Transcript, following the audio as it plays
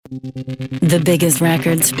The biggest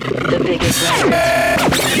records. The biggest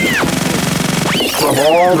records. From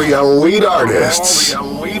all the elite artists.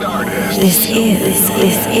 This is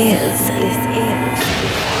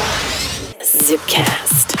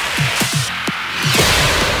Zipcast.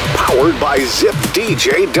 Powered by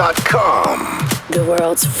ZipDJ.com. The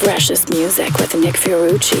world's freshest music with Nick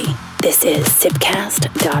Fiorucci. This is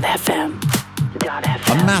Zipcast.fm.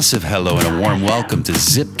 A massive hello and a warm welcome to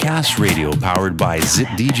Zipcast Radio, powered by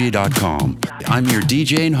ZipDJ.com. I'm your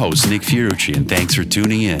DJ and host, Nick Fiorucci, and thanks for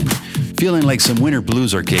tuning in. Feeling like some winter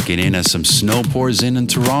blues are kicking in as some snow pours in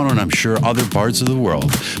Toronto and I'm sure other parts of the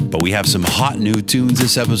world. But we have some hot new tunes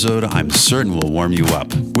this episode I'm certain will warm you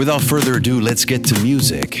up. Without further ado, let's get to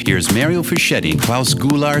music. Here's Mario Fischetti and Klaus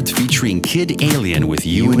Goulart featuring Kid Alien with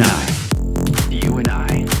You and I. You and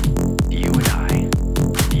I.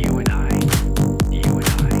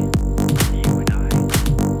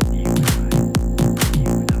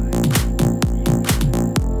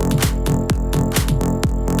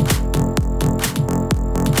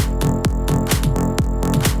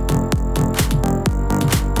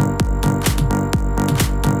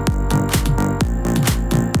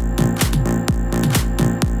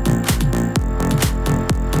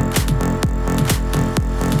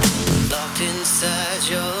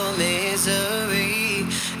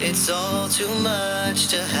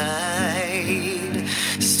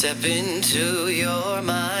 Step into your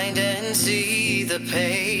mind and see the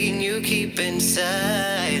pain you keep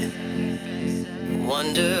inside.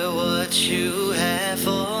 Wonder what you have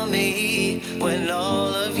for me when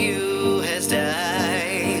all of you has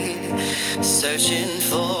died. Searching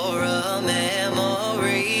for a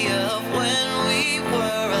memory of when we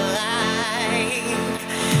were alive.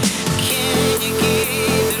 Can you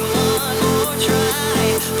give it one more try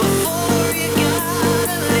before you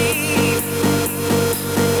gotta leave?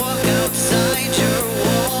 Walk outside your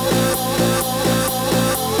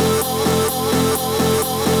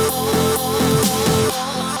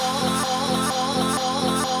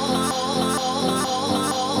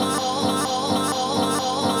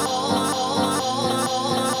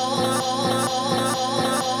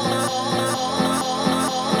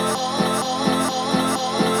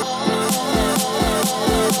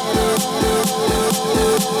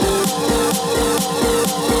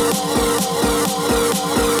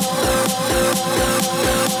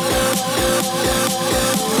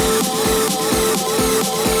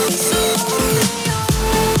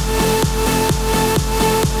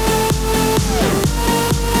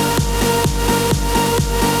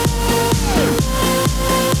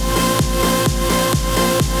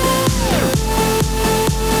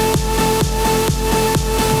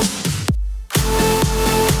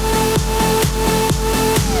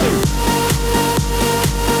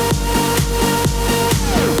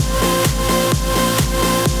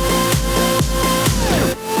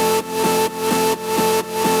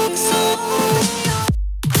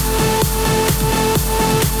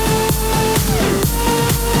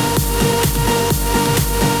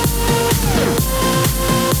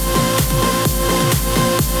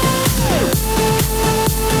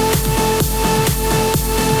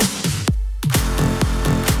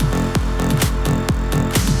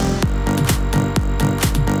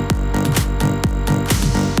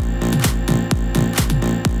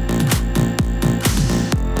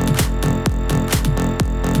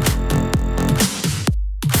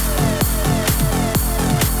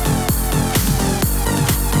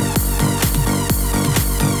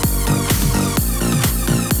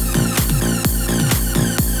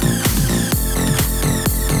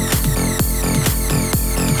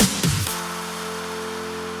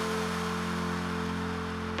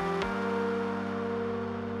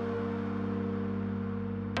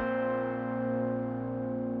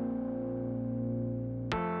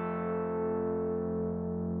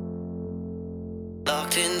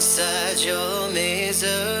locked inside your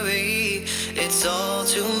misery. It's all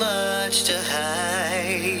too much to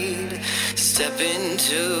hide. Step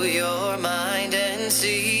into your mind and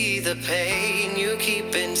see the pain you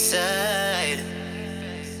keep inside.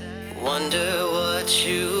 Wonder what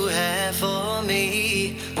you have for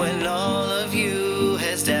me when all of you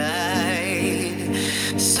has died.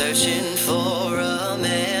 Searching for a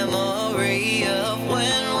memory of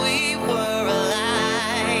when we were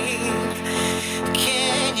alive.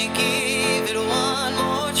 Can you give it one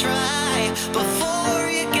more try before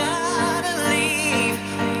you gotta leave?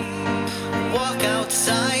 Walk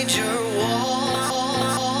outside your wall.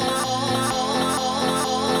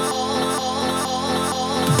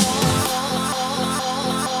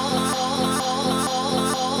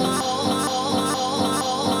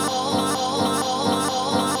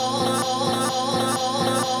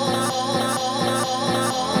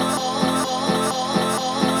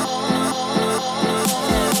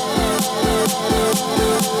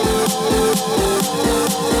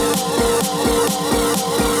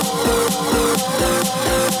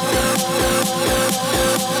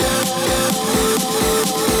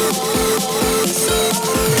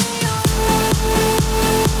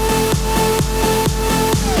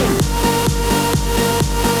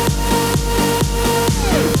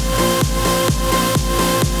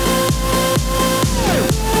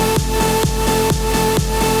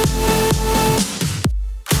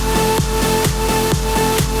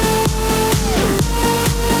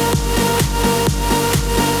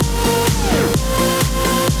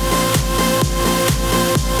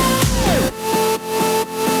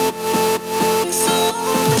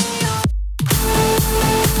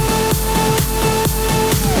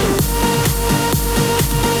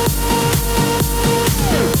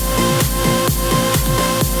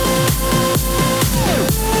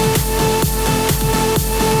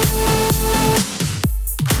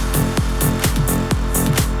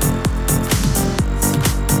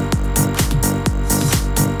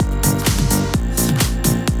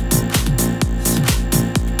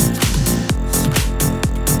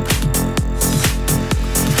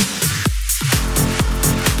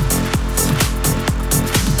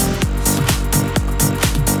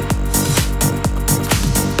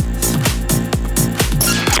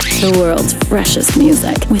 The world's freshest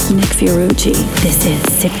music with Nick Fiorucci. This is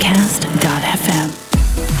Zipcast.fm.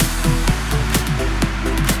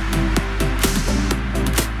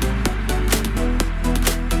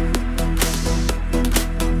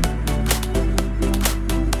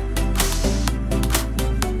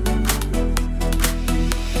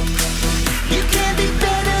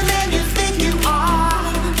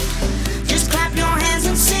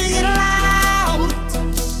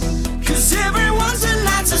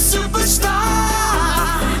 Superstar.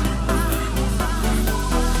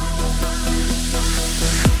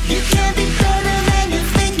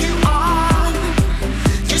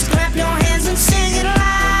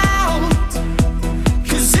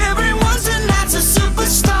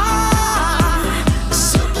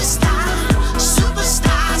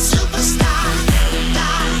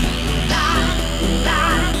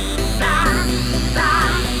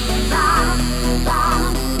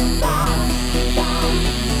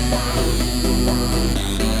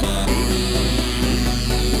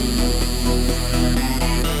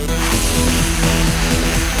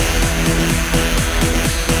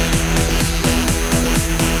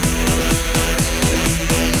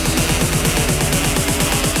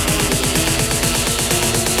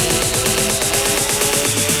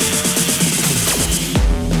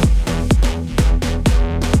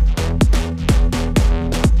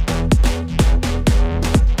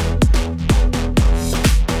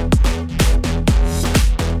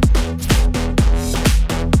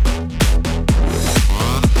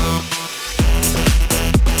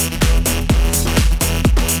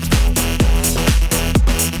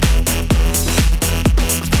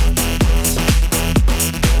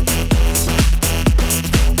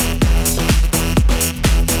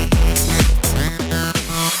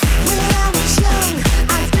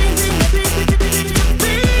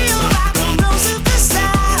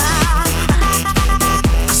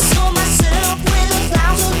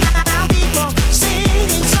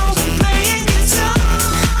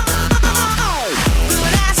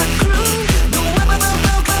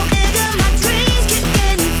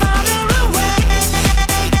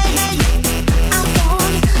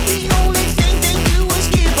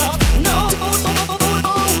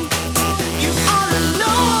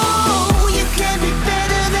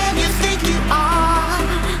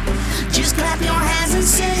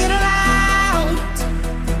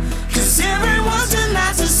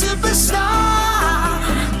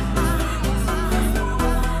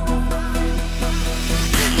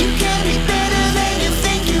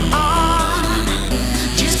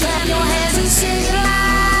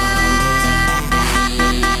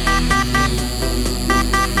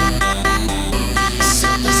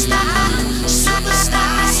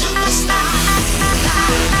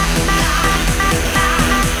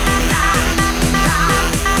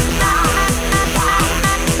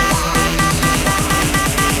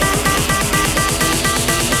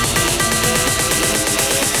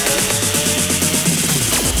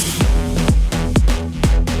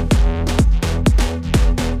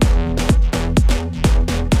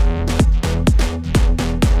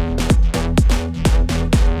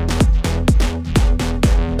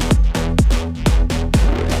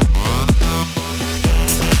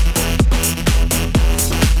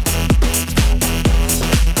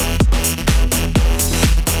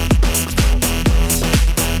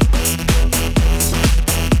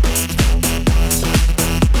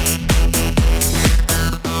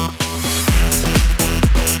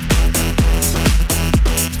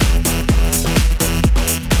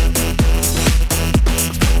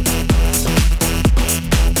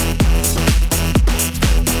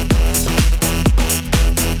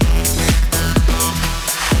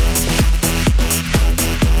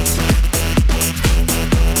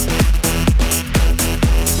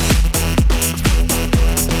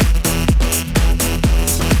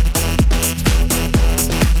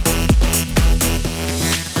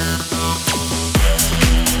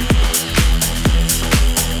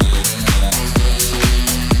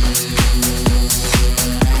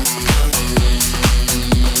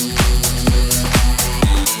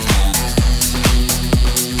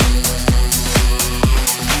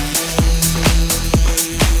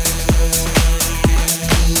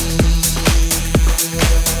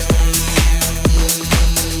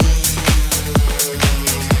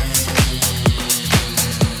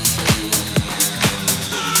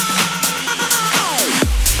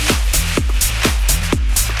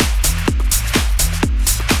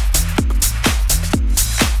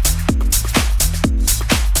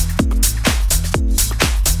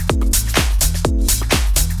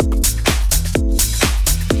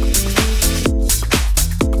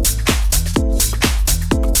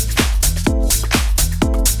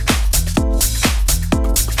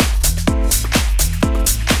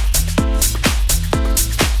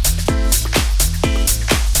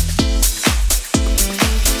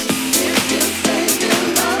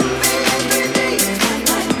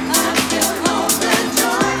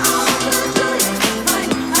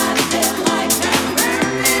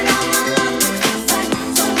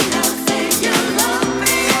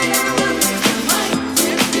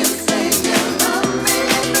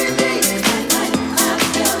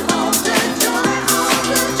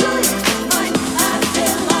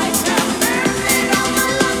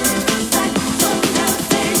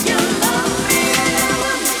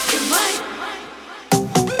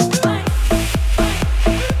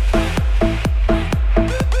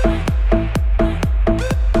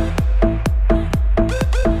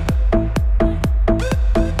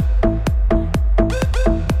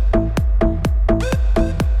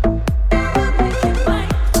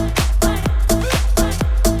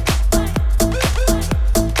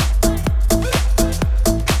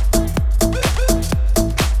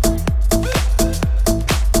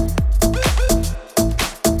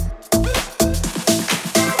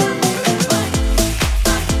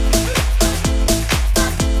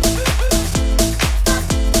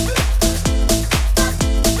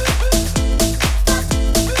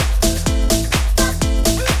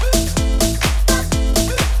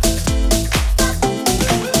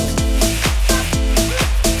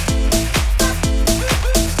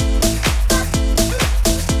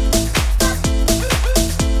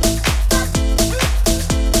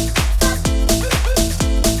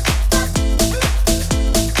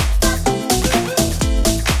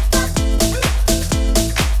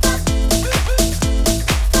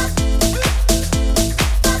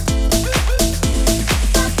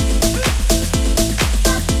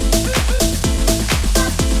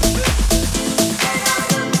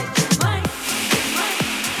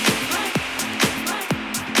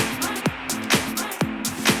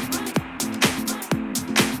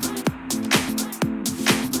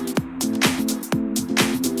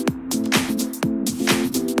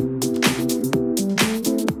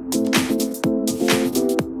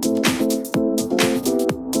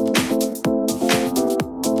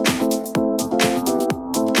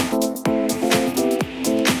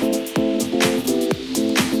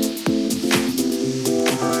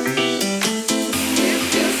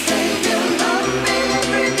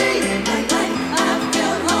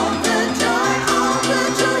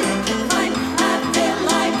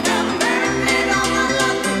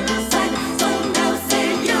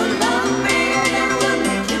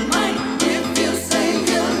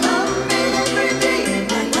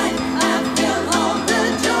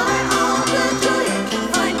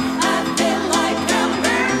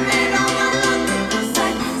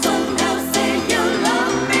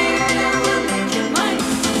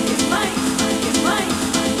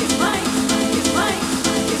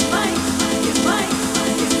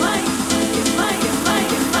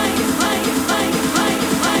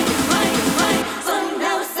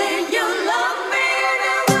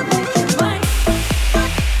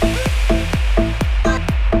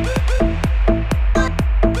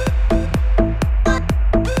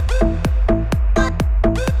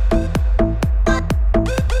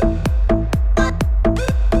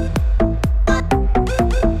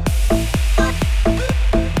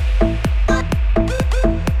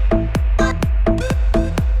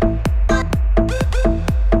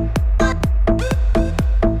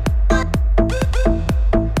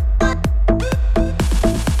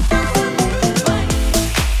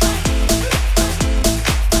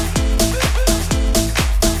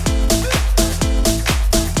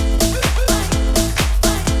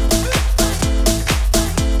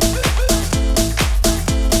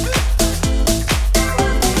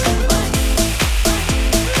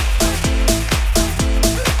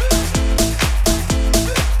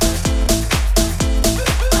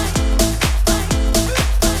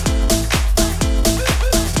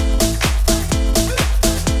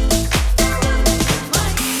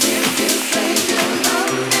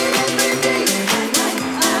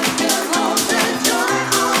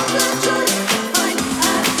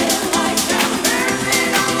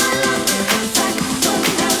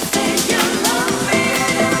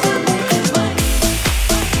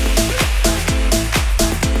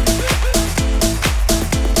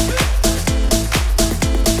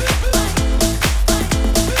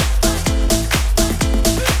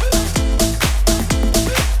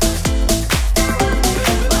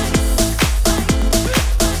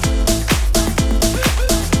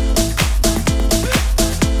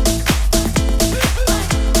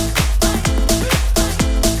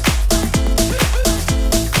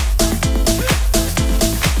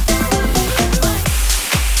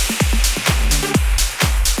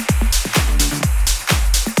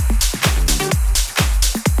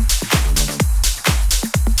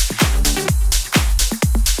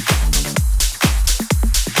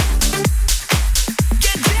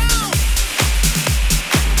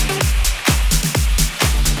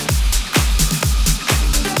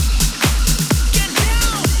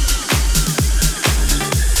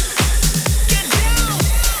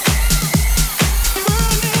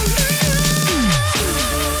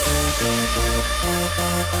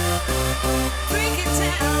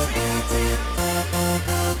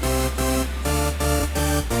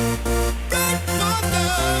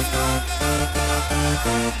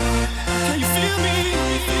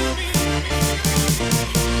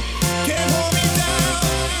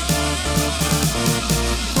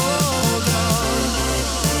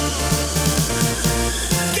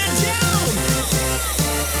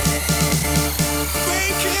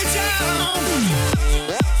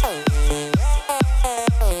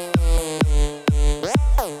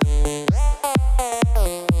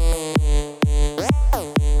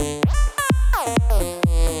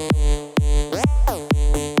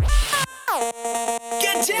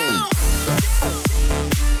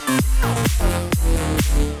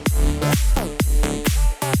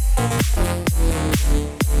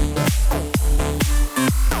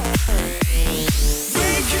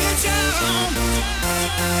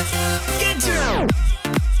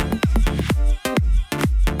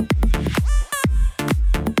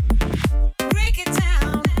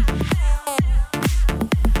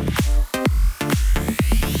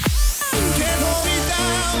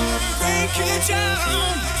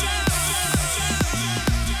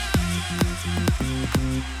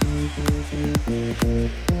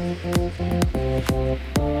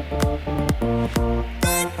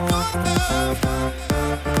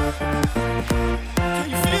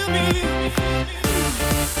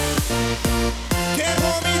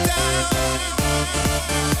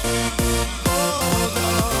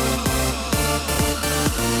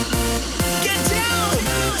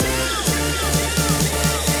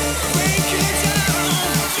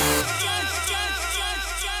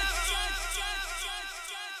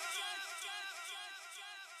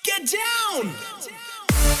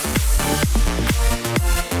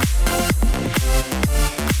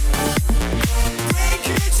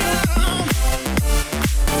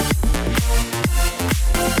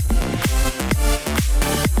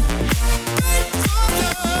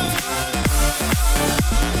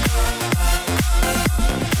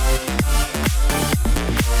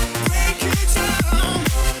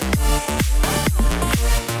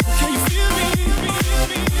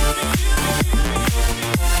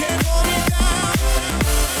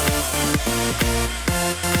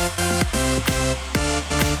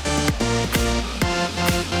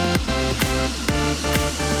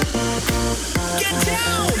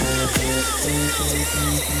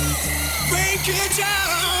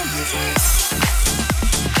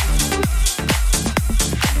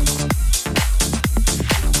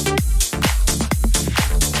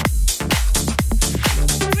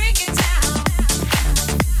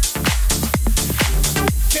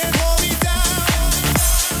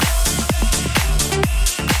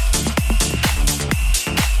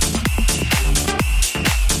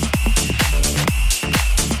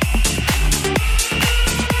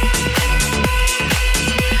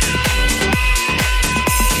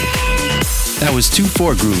 That was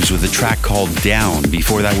 2-4 Grooves with a track called Down.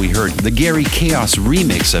 Before that we heard the Gary Chaos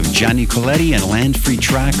remix of Gianni Coletti and Landfree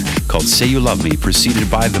track called Say You Love Me, preceded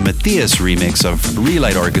by the Matthias remix of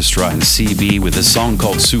Relight Orchestra and CB with a song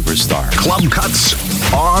called Superstar. Club Cuts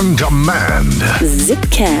on demand.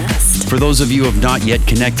 Zipcast. For those of you who have not yet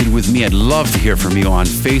connected with me, I'd love to hear from you on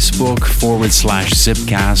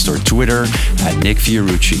Facebook/Zipcast or Twitter at Nick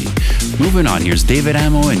Fiorucci. Moving on, here's David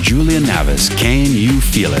Amo and Julian Navis. Can You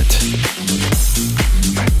Feel It?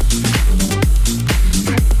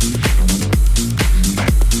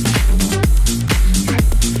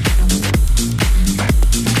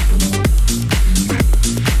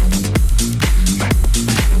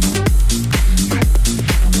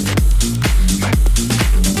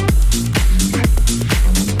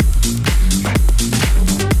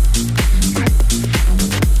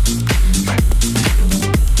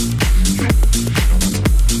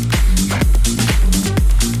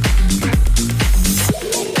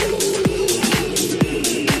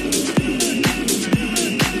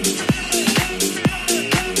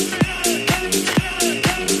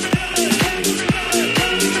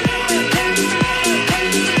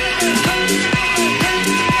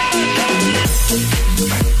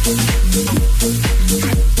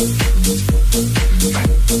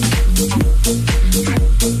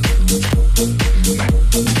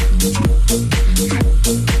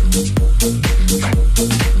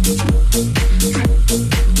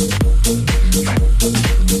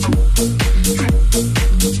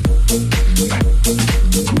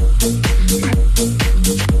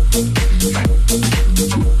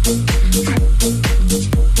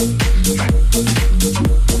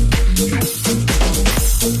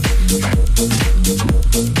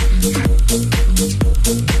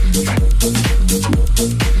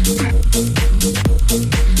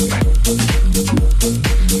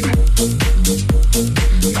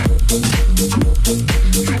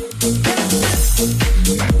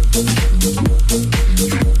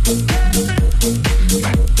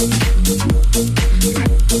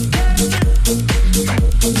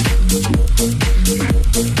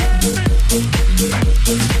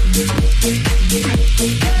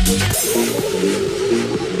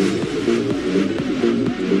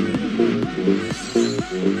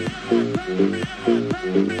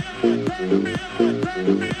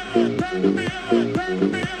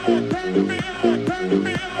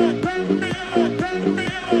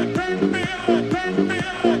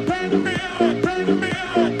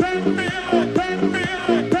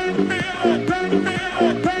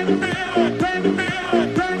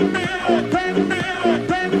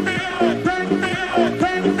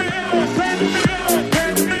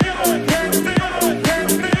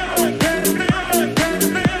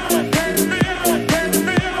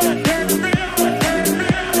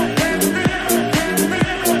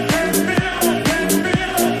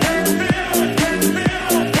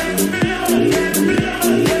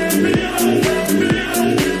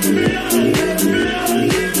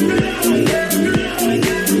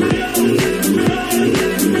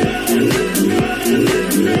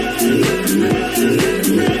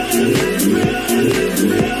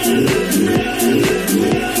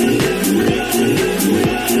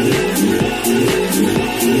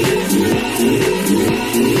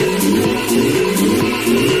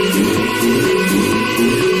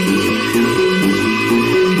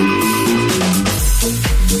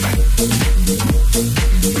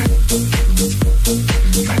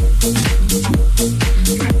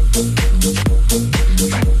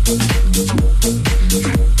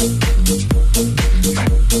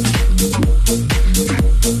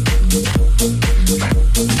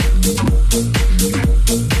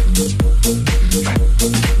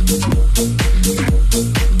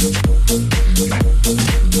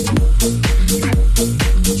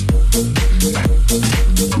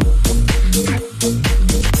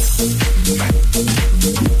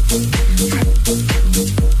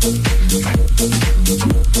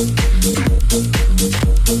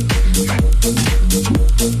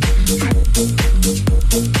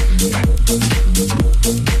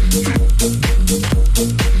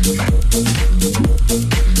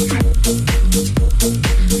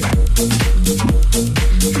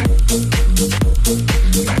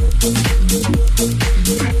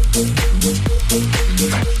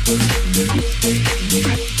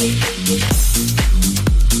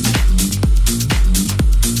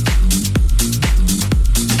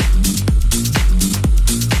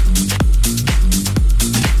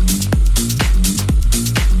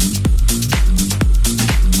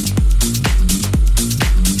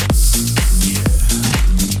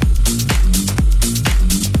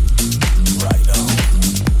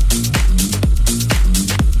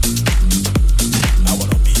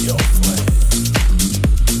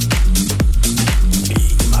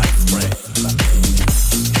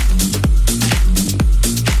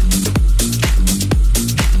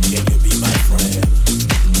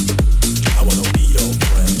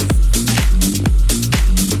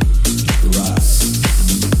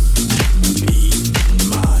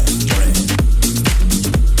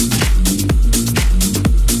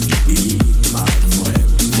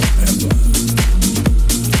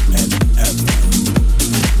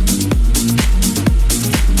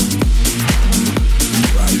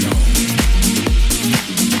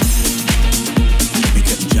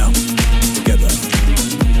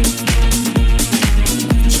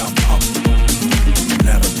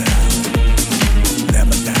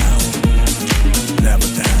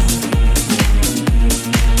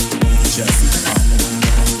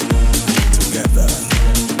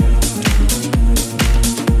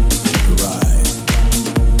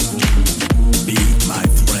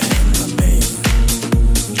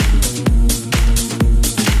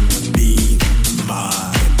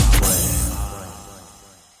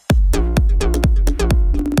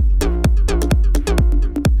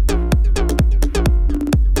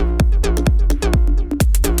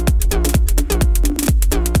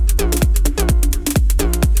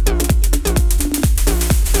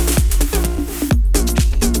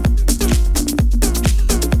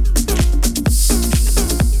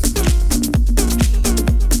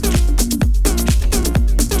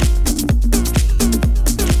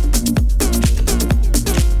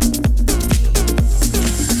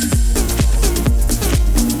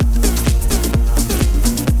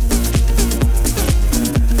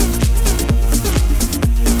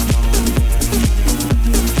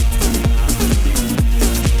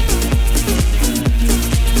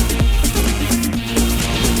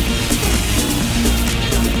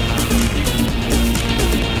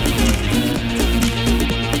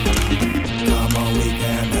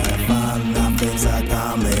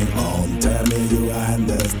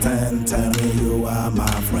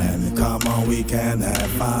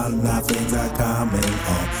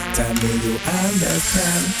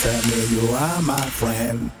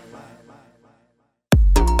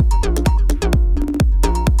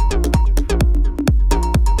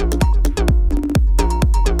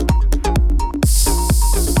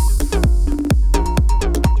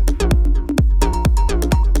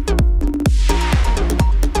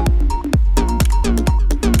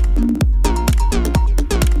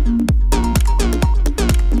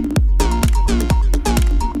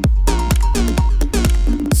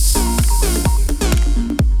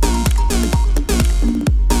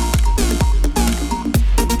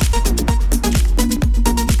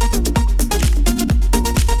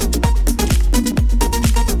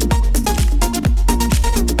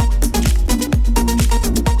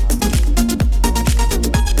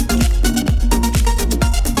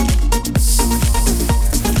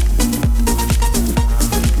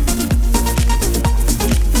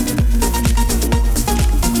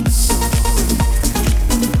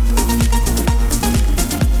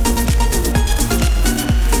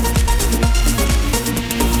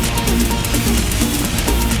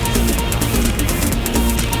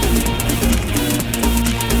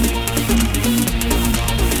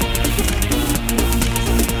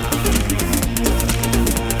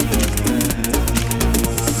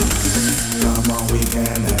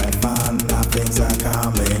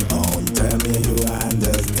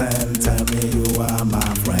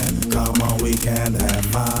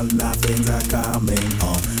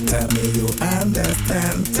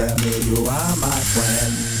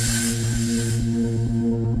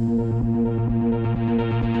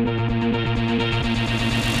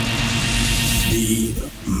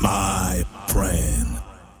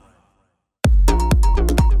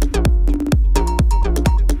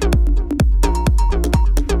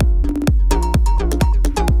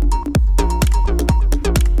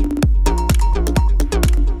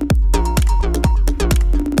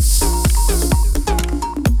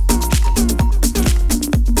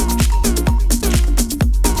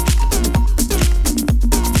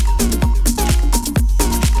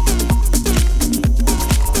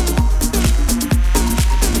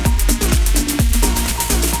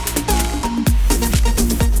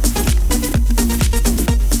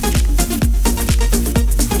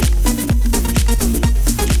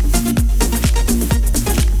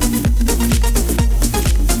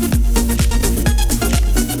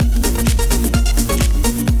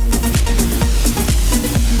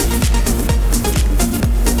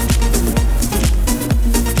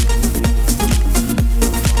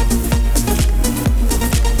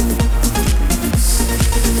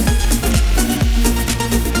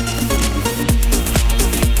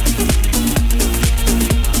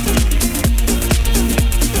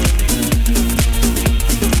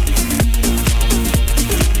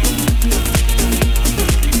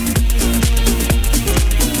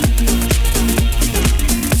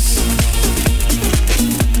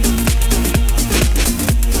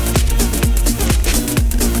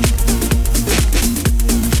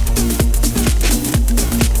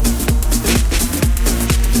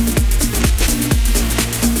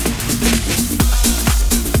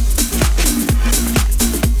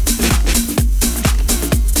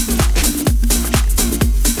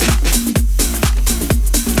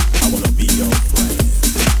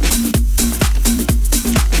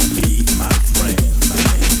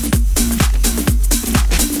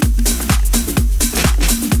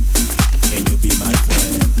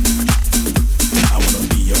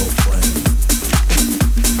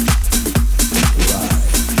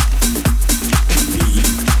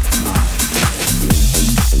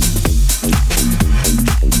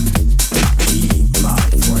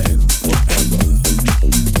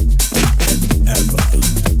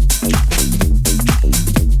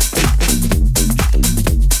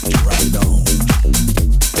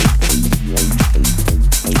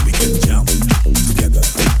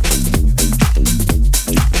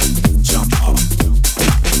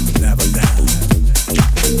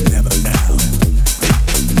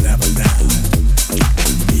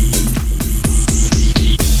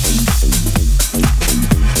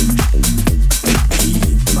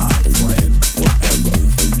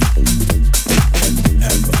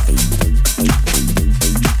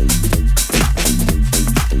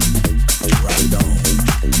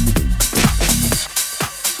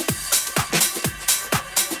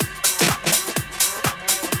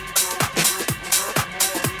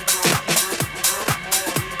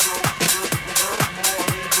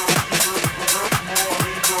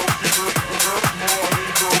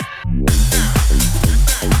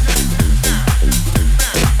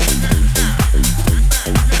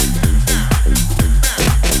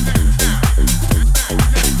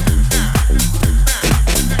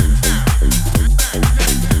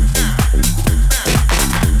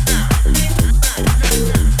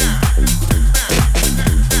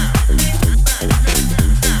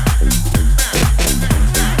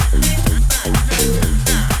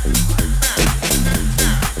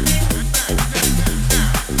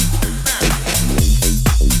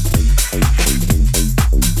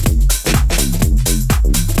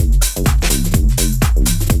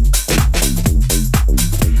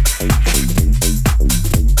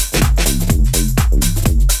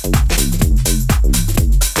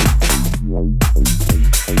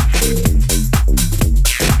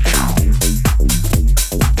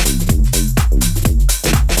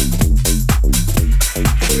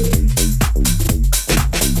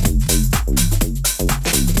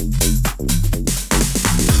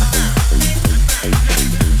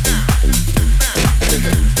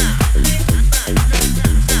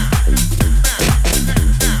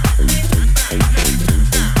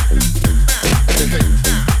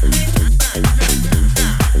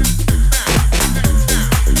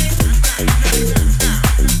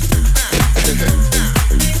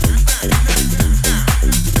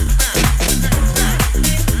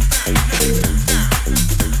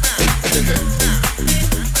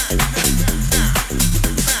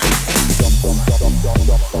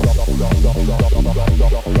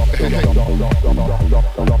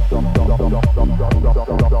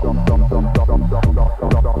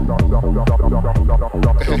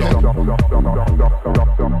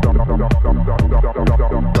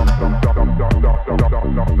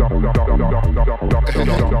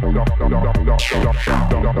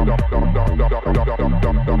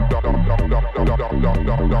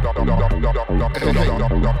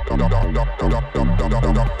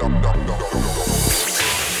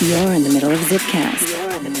 You're in the middle of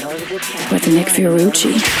Zipcast with Nick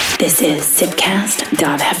Fiorucci. This is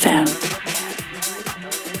Zipcast.fm.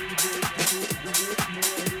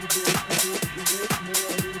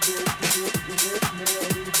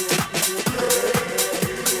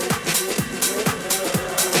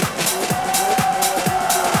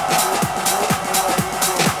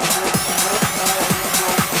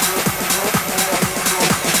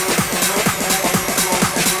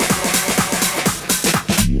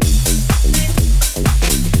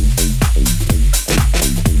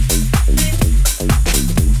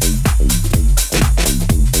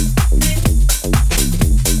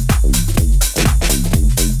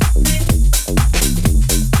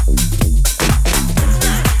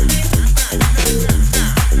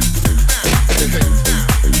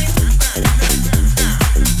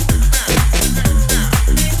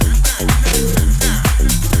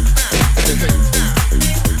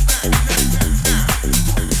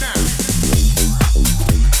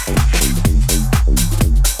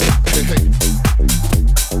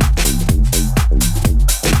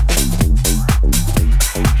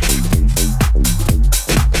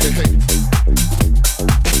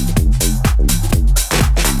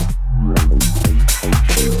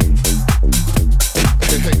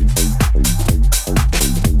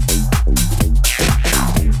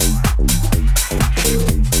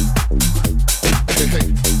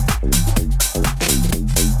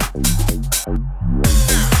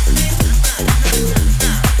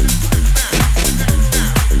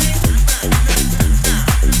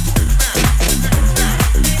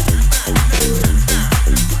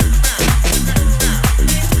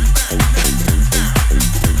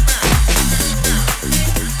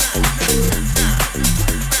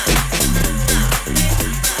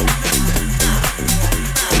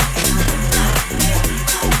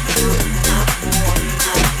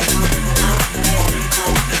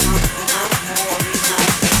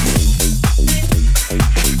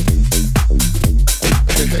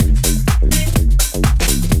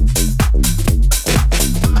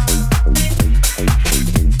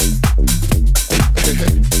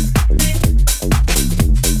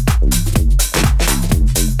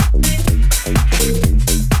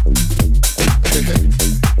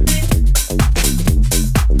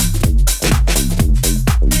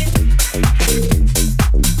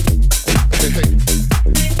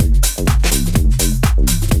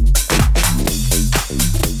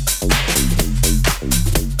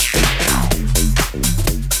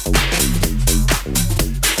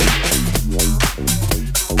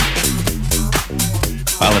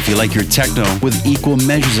 If you like your techno with equal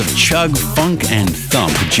measures of chug, funk, and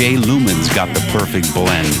thump, Jay Lumen's got the perfect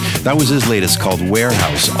blend. That was his latest called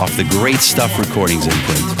Warehouse off the Great Stuff Recordings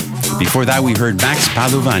imprint. Before that, we heard Max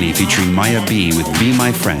Padovani featuring Maya B with Be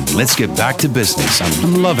My Friend. Let's get back to business.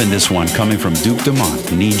 I'm loving this one coming from Duke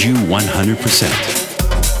Dumont. Need You 100%.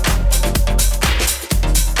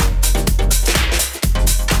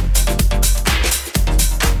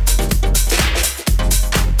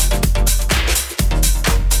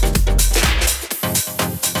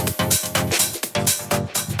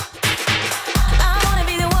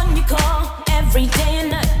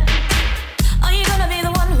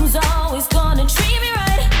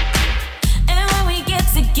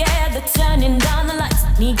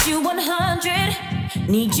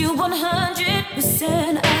 Need you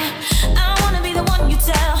 100%. I wanna be the one you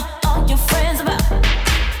tell all your friends about.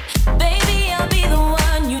 Baby, I'll be the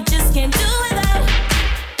one you just can't do without.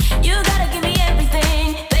 You gotta give me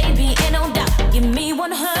everything, baby, ain't no doubt. Give me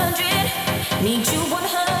 100. Need you 100%.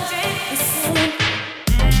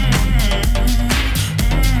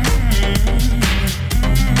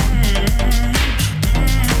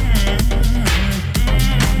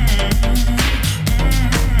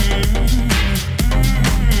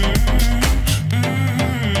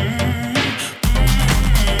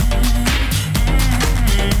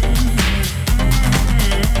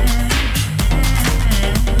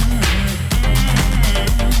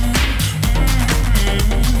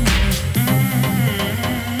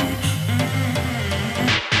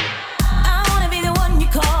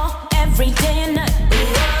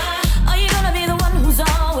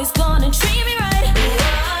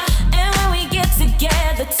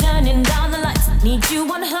 Need you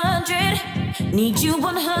 100, need you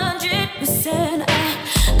 100%.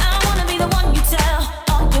 I wanna be the one you tell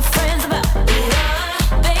all your friends about.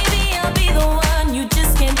 Baby, I'll be the one you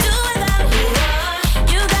just can't do without.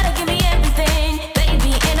 You gotta give me everything,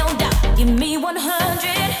 baby, ain't no doubt. Give me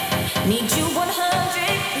 100, need you 100%.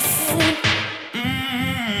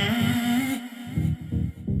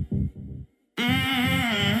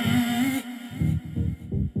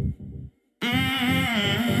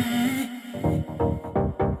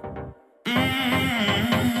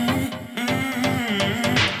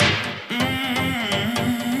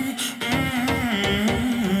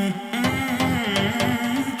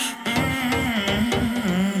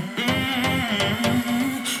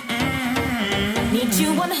 Need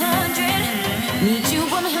you 100, need you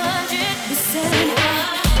 100%.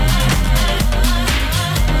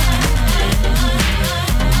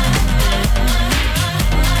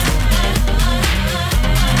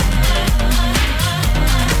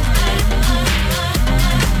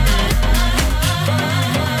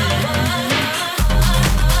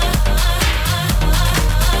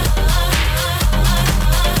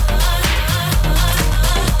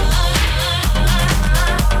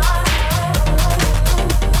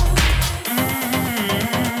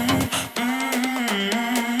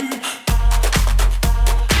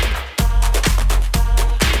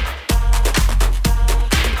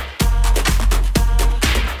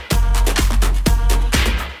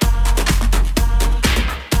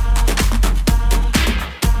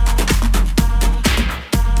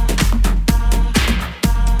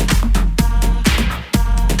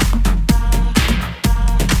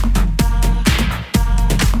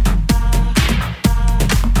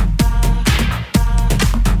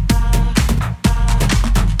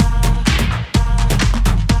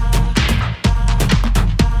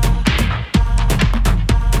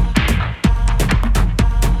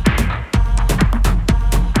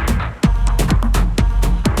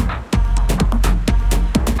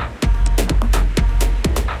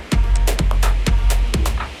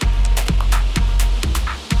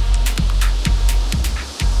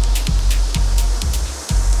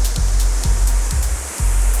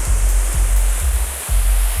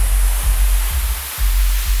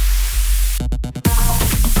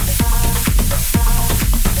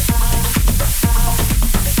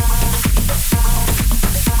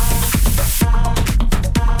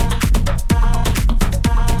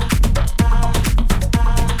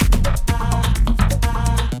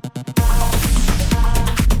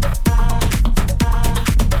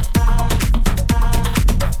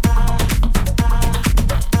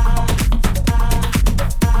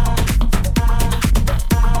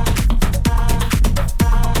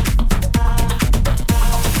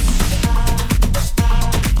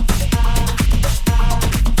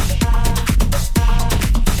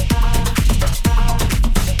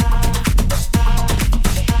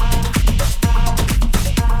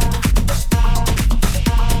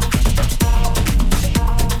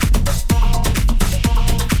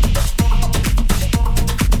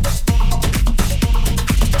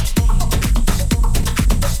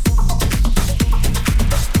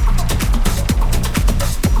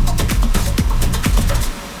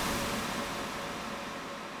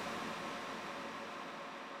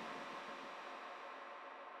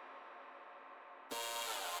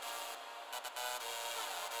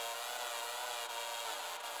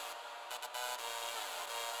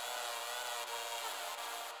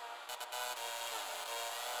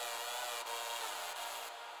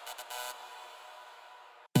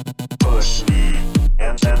 Push me,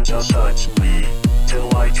 and then just touch me, till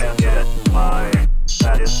I can get my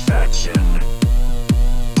satisfaction.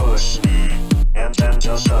 Push me, and then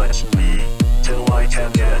just touch me, till I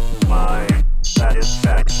can get my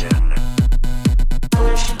satisfaction.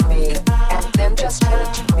 Push me, and then just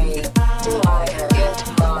touch me, till I can get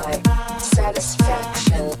my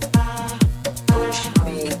satisfaction. Push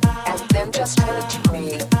me, and then just touch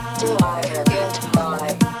me, till I can get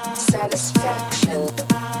my satisfaction.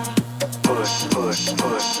 Push, push,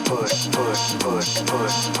 push, push, push, push, push,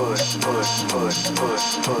 push, push, push, push,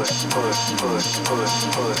 push, push, push,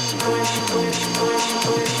 push,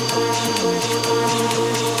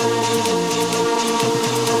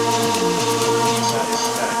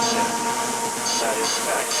 satisfaction,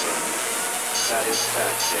 satisfaction,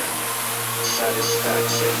 satisfaction,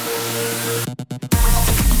 satisfaction.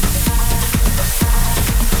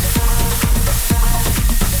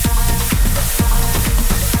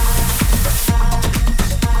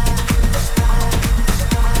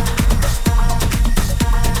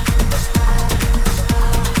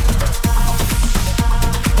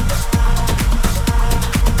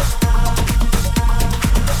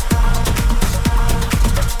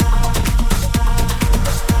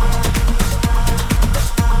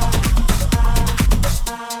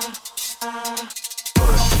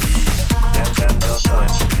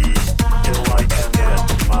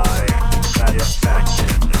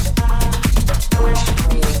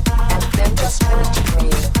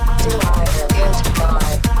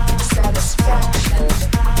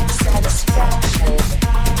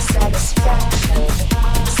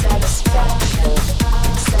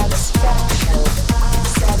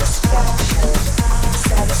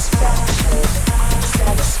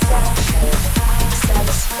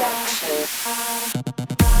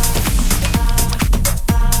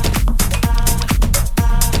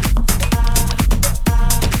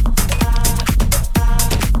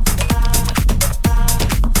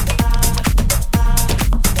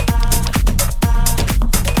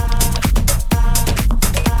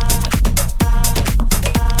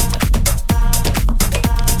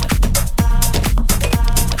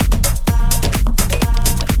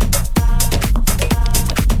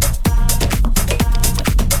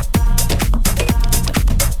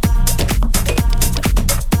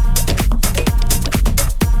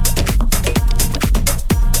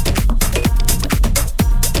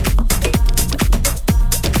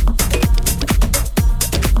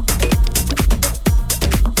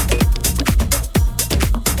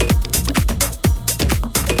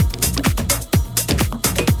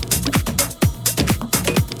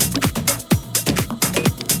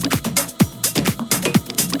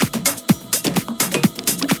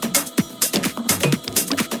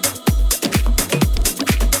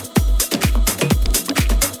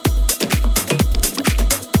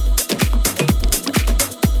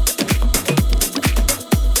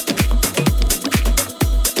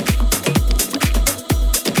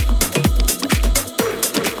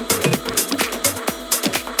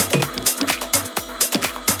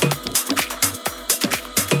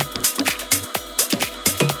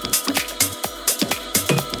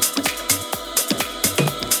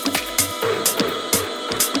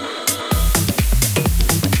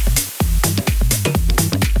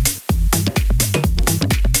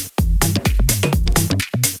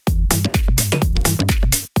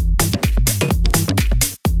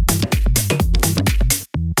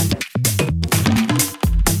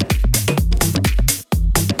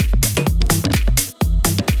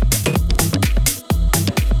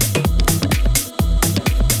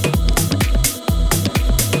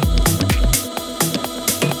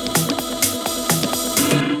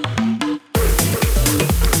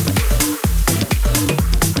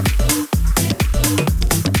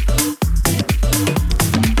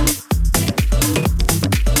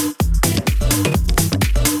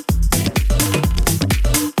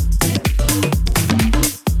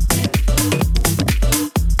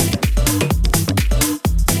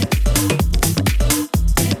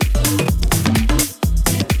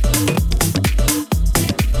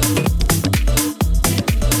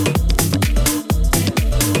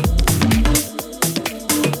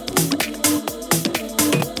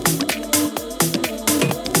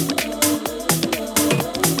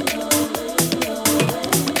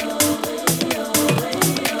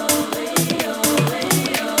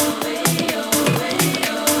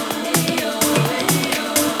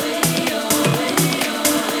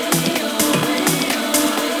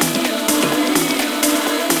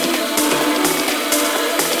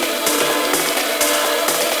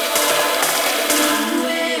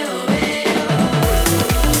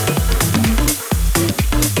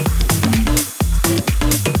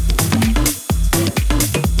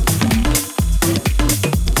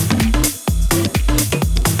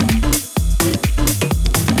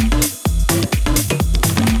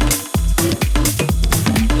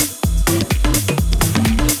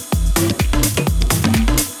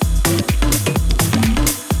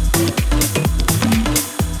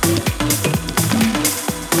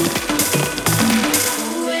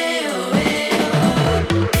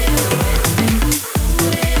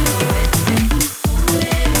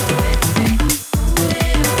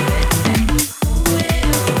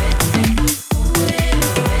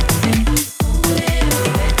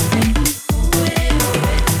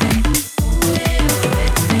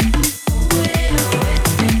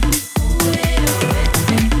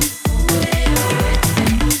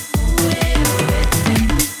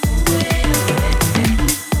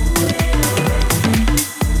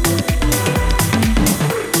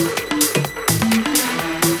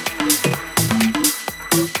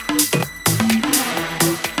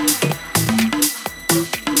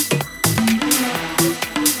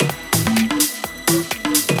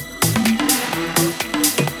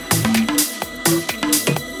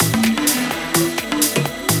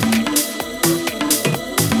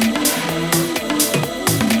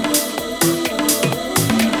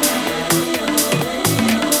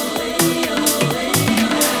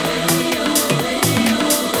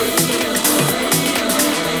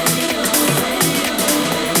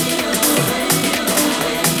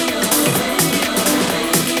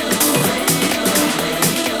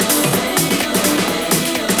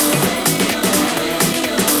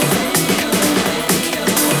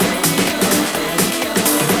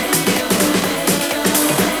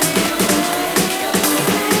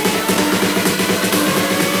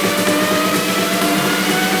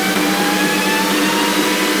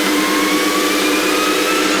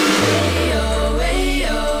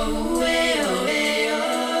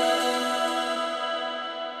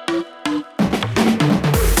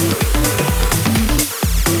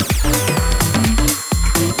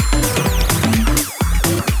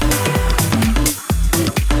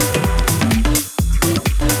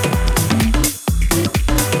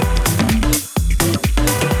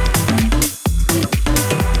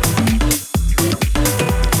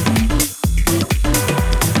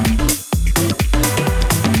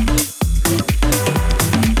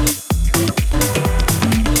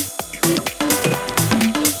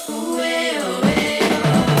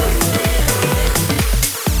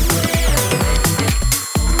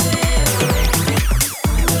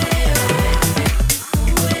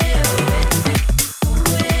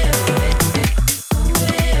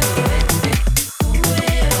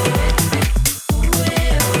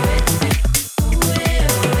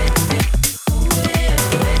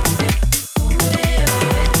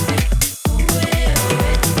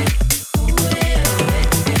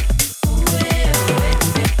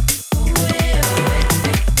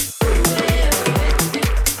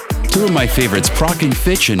 my favorites, Proc and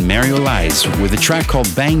Fitch and Mario Lies, with a track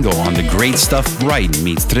called Bango on the Great Stuff Brighton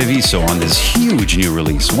meets Treviso on this huge new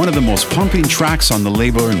release, one of the most pumping tracks on the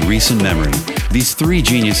label in recent memory. These three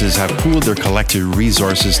geniuses have pooled their collective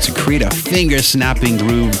resources to create a finger-snapping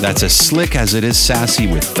groove that's as slick as it is sassy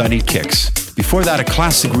with thuddy kicks. Before that, a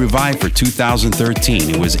classic revive for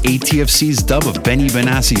 2013. It was ATFC's dub of Benny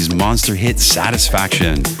Benassi's monster hit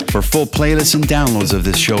Satisfaction. For full playlists and downloads of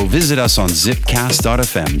this show, visit us on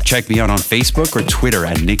zipcast.fm. Check me out on Facebook or Twitter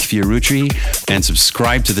at Nick Fiorucci and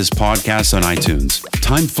subscribe to this podcast on iTunes.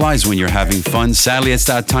 Time flies when you're having fun. Sadly, it's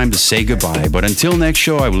that time to say goodbye. But until next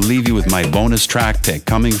show, I will leave you with my bonus track pick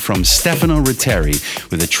coming from Stefano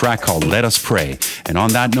Ritteri with a track called Let Us Pray. And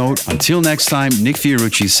on that note, until next time, Nick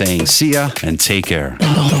Fiorucci saying see ya and take care.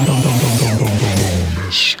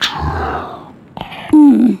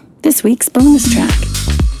 This week's bonus track.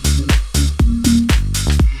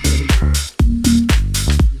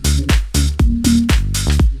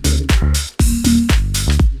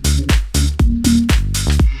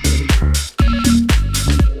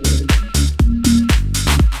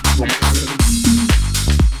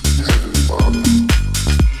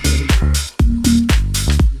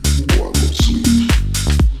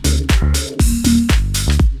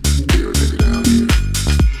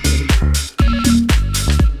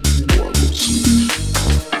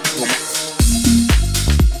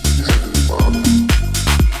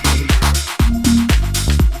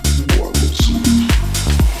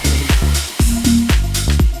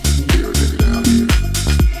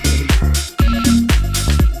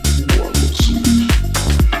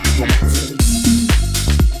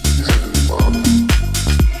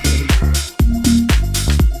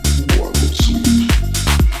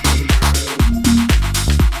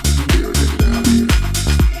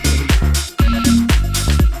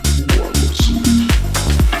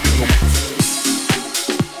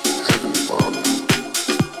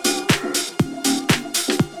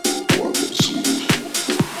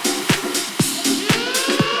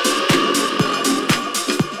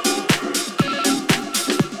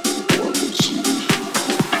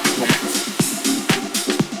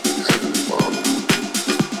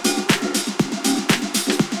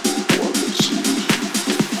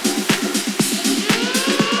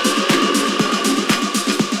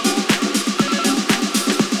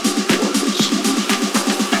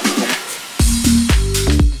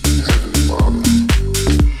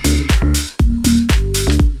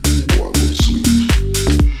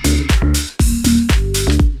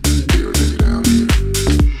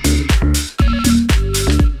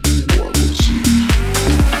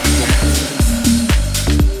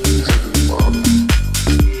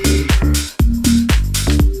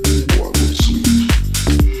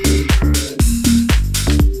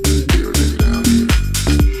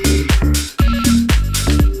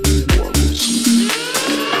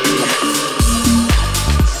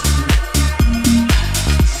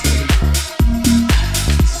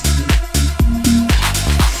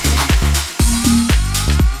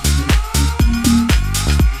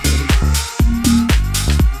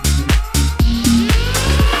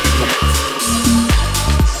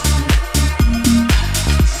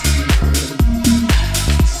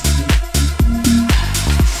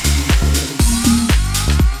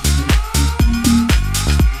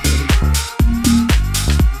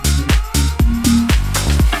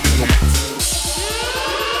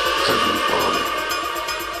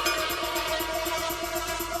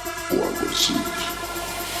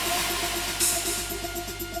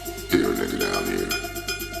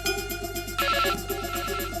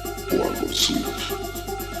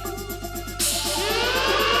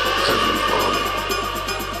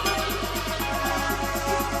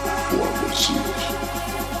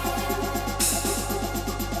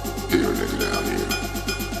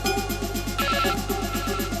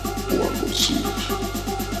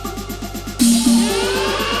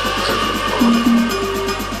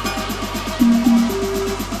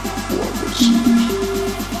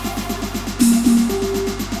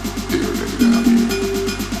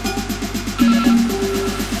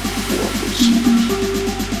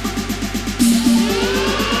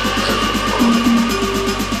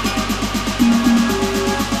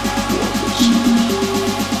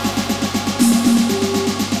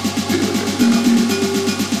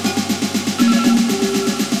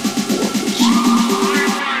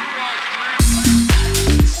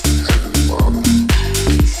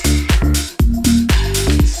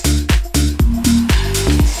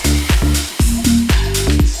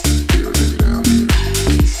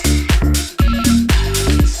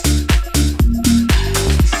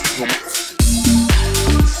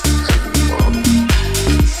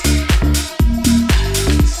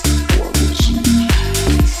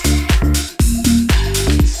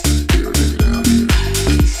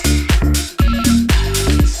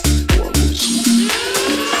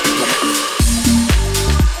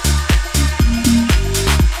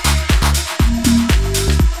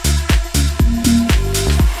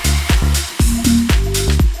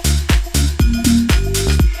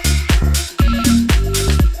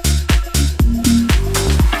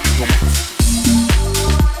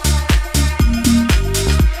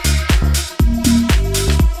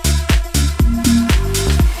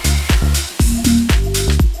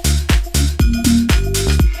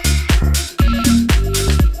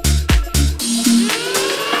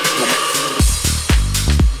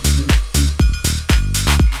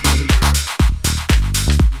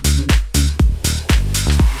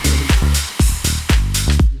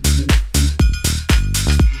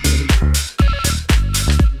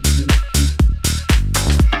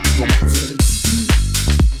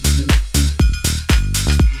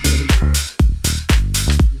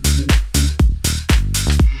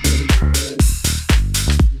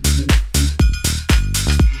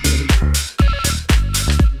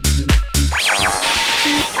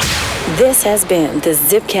 This has been the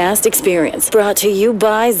Zipcast Experience, brought to you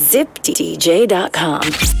by ZipDJ.com.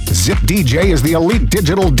 Zip DJ is the elite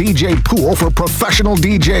digital DJ pool for professional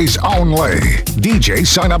DJs only. DJs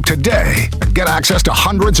sign up today and get access to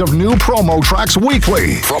hundreds of new promo tracks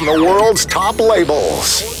weekly from the world's top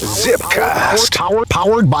labels. Zipcast,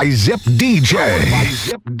 powered by Zip DJ.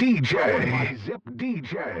 Zip DJ. Zip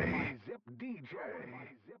DJ. Zip DJ.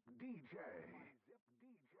 Zip DJ.